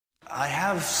I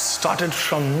have started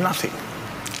from nothing,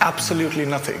 absolutely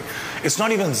nothing. It's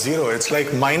not even zero, it's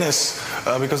like minus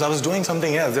because I was doing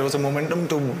something else. There was a momentum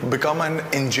to become an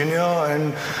engineer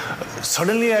and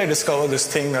suddenly I discovered this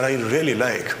thing that I really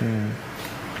like.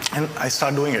 And I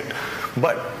start doing it.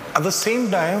 But at the same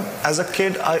time, as a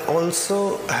kid, I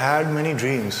also had many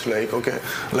dreams, like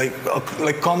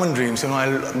common dreams. You know,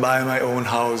 I'll buy my own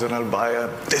house and I'll buy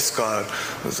this car,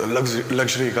 it's a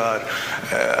luxury car.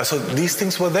 So these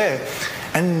things were there.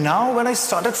 And now when I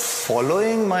started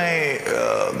following my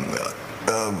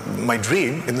my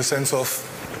dream, in the sense of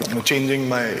changing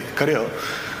my career,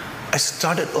 I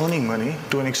started earning money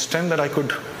to an extent that I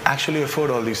could actually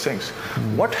afford all these things.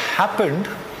 What happened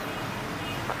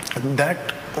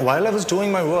that while I was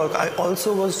doing my work, I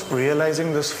also was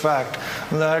realizing this fact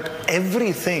that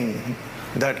everything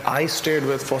that I stayed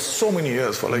with for so many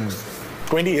years, for like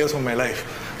 20 years of my life,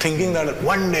 thinking that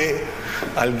one day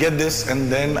I'll get this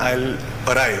and then I'll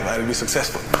arrive, I'll be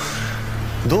successful.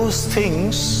 Those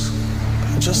things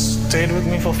just stayed with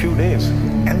me for a few days.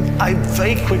 And I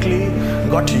very quickly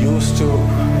got used to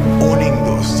owning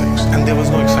those things. And there was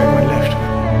no excitement left.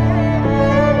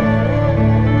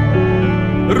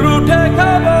 रूठे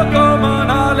ख्वाबों को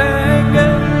मना लेंगे,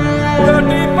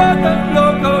 टूटी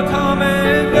पतंगों को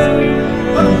थामेंगे,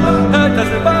 है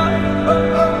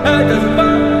जज्बा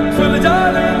सुलझा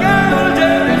लेंगे उलझे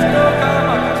रिश्तों का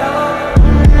मांझा,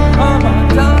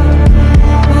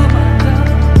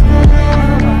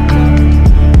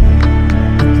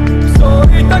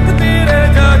 सोई तकदीरें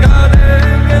जगा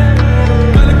देंगे,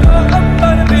 कल को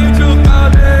अंबर भी झुका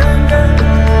देंगे,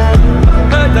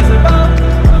 है जज्बा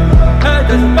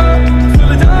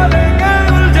सुलझा लेंगे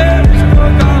उलझे रिश्तों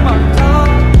का मांझा,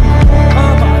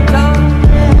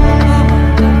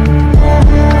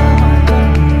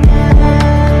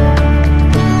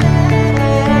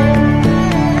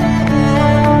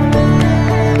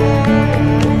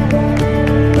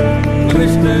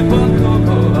 रिश्ते बंधों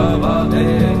को हवा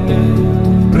देंगे,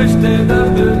 रिश्ते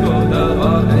दर्द को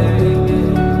दवा देंगे,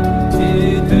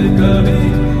 जीत कभी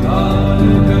हार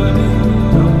कभी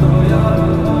तो यार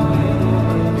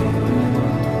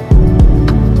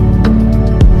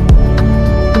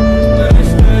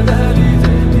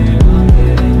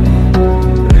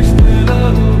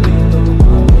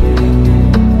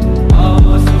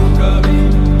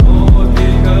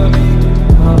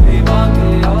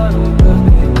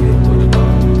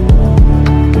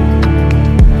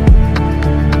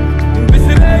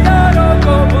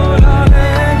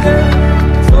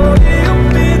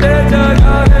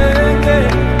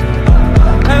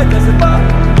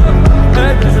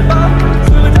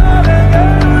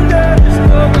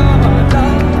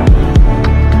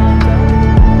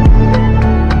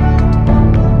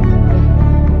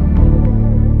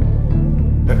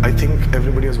I think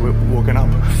everybody has woken up.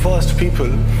 First, people,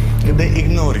 they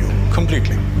ignore you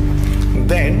completely.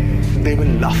 Then they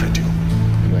will laugh at you.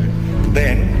 Right.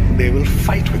 Then they will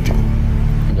fight with you.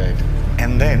 Right.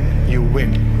 And then you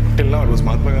win. Till now it was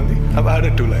Mahatma Gandhi. I've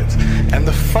added 2 lines. And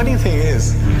the funny thing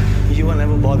is, you were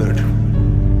never bothered.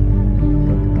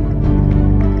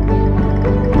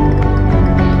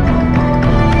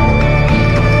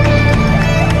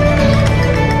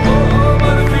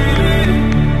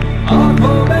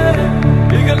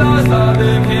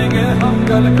 देखेंगे हम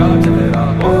कल का